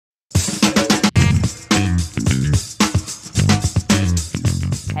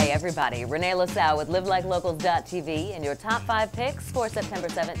everybody. Reneé LaSalle with LiveLikeLocals.tv and your top 5 picks for September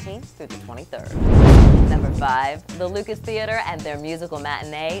 17th through the 23rd. Number 5, the Lucas Theater and their musical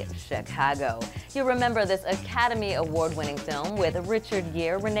matinee, Chicago. You'll remember this Academy Award-winning film with Richard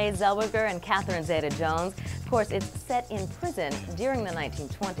Gere, Renee Zellweger, and Catherine Zeta-Jones. Of course, it's set in prison during the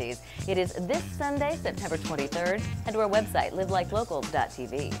 1920s. It is this Sunday, September 23rd. Head to our website,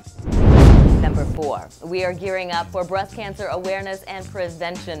 LiveLikeLocals.tv. Number 4, we are gearing up for Breast Cancer Awareness and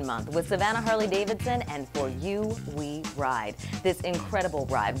Prevention Month with Savannah Harley-Davidson and For You We Ride. This incredible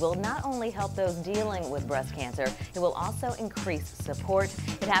ride will not only help those dealing with breast cancer, it will also increase support.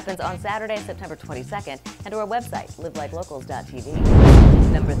 It happens on Saturday, September 22nd, and to our website,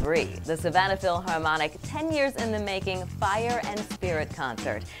 LiveLikeLocals.tv. Number 3, the Savannah Philharmonic 10 Years in the Making Fire and Spirit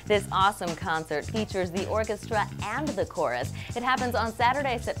Concert. This awesome concert features the orchestra and the chorus. It happens on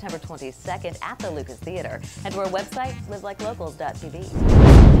Saturday, September 22nd at the Lucas Theater. Head to our website,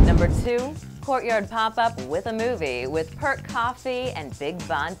 LiveLikeLocals.tv. Number 2, Courtyard Pop-Up with a Movie with Pert Coffee and Big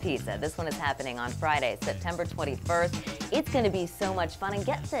Bon Pizza. This one is happening on Friday, September 21st. It's going to be so much fun, and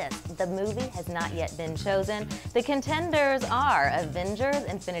get this, the movie has not yet been chosen. The contenders are Avengers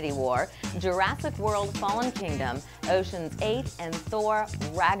Infinity War, Jurassic World Fallen Kingdom, Ocean's 8, and Thor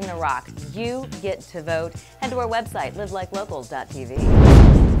Ragnarok. You get to vote. Head to our website, LiveLikeLocals.tv.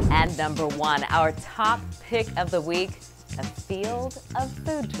 And number 1, our top pick of the week, a field of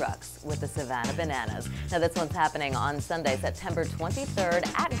food trucks with the Savannah Bananas. Now this one's happening on Sunday, September 23rd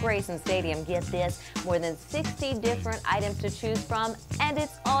at Grayson Stadium. Get this, more than 60 different items to choose from, and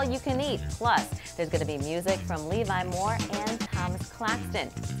it's all you can eat. Plus, there's going to be music from Levi Moore and Thomas Claxton.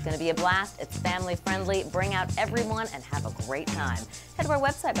 It's going to be a blast. It's family friendly. Bring out everyone and have a great time. Head to our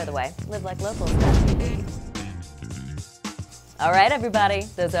website, by the way, LiveLikeLocals.tv. All right, everybody,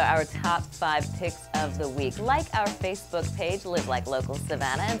 those are our top 5 picks of the week. Like our Facebook page, Live Like Locals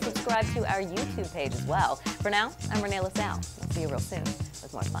Savannah, and subscribe to our YouTube page as well. For now, I'm Reneé LaSalle. We'll see you real soon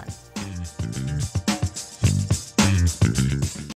with more fun.